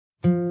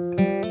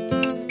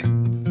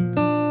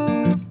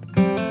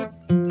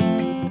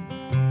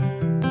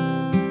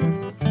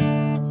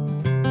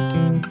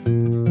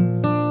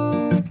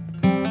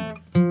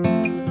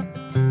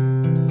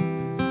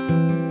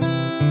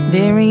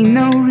ain't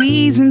no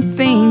reason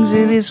things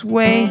are this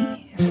way.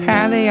 It's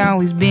how they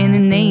always been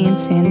and they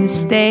intend to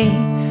stay.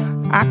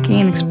 I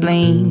can't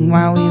explain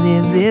why we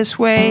live this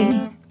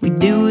way. We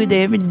do it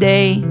every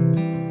day.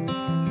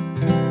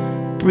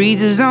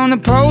 Preachers on the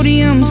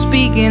podium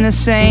speaking of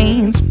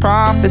saints,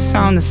 prophets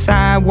on the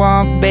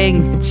sidewalk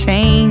begging for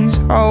change,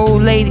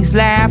 old ladies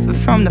laughing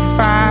from the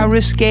fire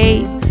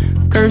escape,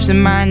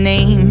 cursing my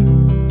name.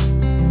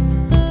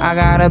 I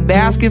got a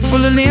basket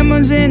full of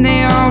lemons and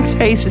they all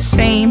taste the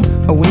same.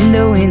 A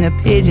window and a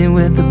pigeon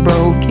with a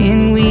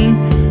broken wing.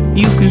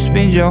 You can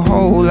spend your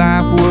whole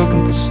life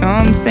working for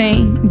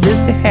something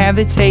just to have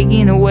it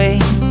taken away.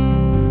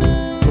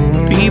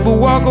 People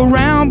walk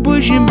around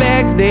pushing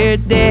back their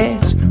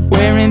debts,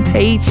 wearing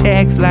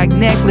paychecks like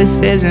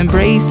necklaces and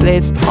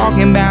bracelets,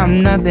 talking about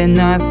nothing,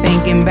 not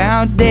thinking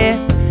about death.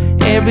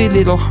 Every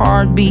little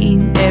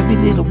heartbeat, every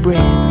little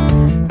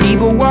breath.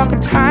 People walk a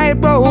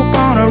tightrope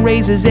on a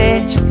razor's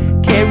edge,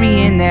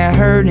 carrying their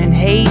hurt and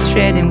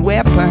hatred and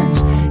weapons.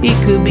 It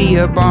could be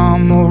a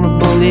bomb or a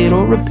bullet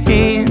or a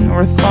pen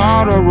or a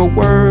thought or a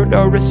word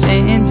or a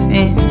sentence.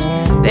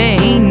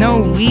 There ain't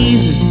no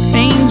reason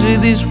things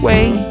are this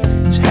way.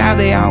 It's how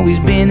they always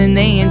been and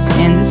they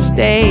intend to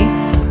stay.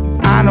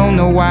 I don't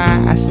know why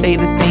I say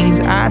the things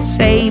I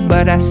say,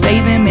 but I say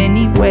them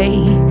anyway.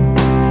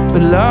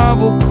 But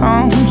love will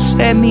come,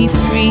 set me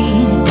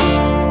free.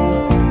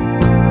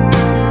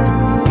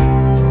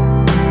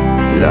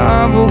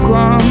 Love will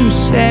come,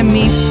 set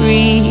me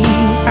free.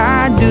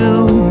 I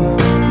do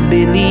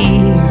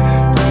believe.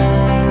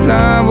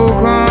 Love will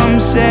come,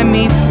 set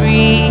me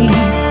free.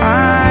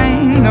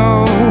 I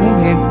know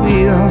it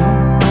will.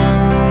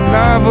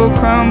 Love will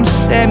come,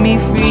 set me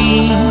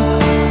free.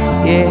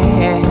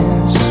 Yes.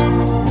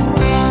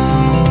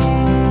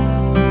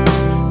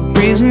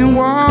 Prison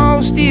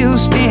walls still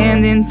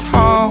standing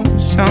tall.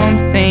 Some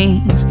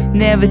things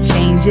never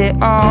change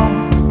at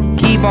all.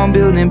 Keep on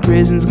building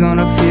prisons,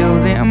 gonna fill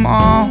them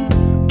all.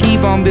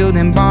 Keep on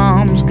building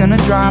bombs, gonna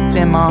drop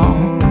them all.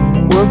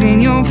 Working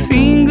your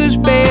fingers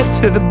bare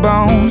to the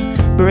bone,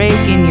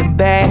 breaking your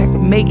back,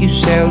 make you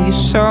sell your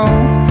soul.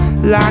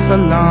 Like a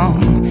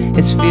lung,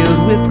 it's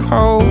filled with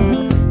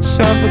cold,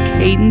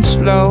 suffocating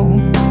slow.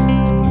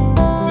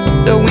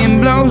 The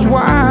wind blows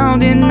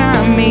wild and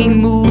I may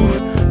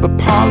move, but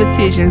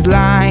politicians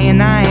lie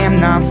and I am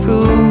not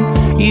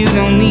fooled. You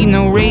don't need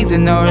no razor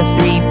nor a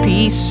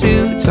three-piece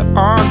suit to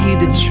argue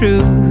the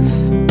truth.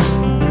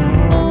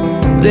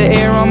 The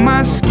air on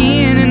my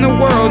skin and the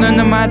world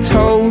under my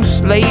toes.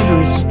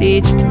 Slavery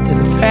stitched to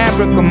the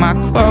fabric of my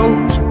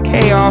clothes.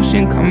 Chaos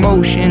and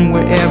commotion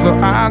wherever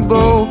I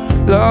go.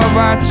 Love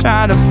I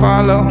try to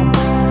follow.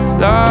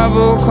 Love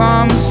will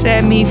come,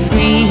 set me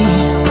free.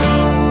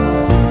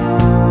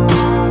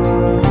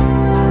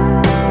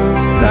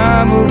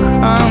 Love will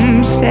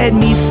come, set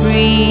me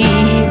free.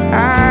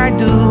 I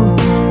do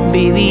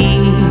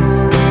believe.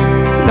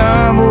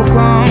 Love will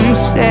come,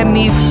 set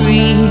me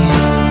free.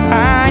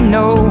 I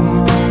know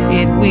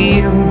it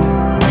will.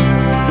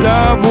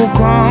 Love will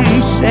come,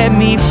 set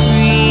me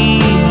free.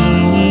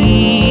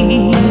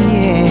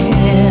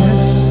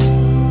 Yes.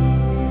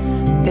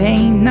 There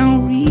ain't no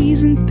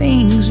reason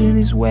things are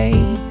this way.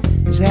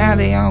 It's how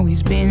they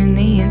always been and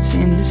they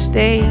intend to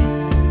stay.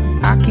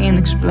 I can't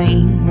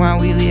explain why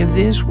we live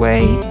this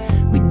way.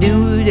 We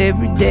do it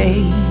every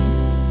day.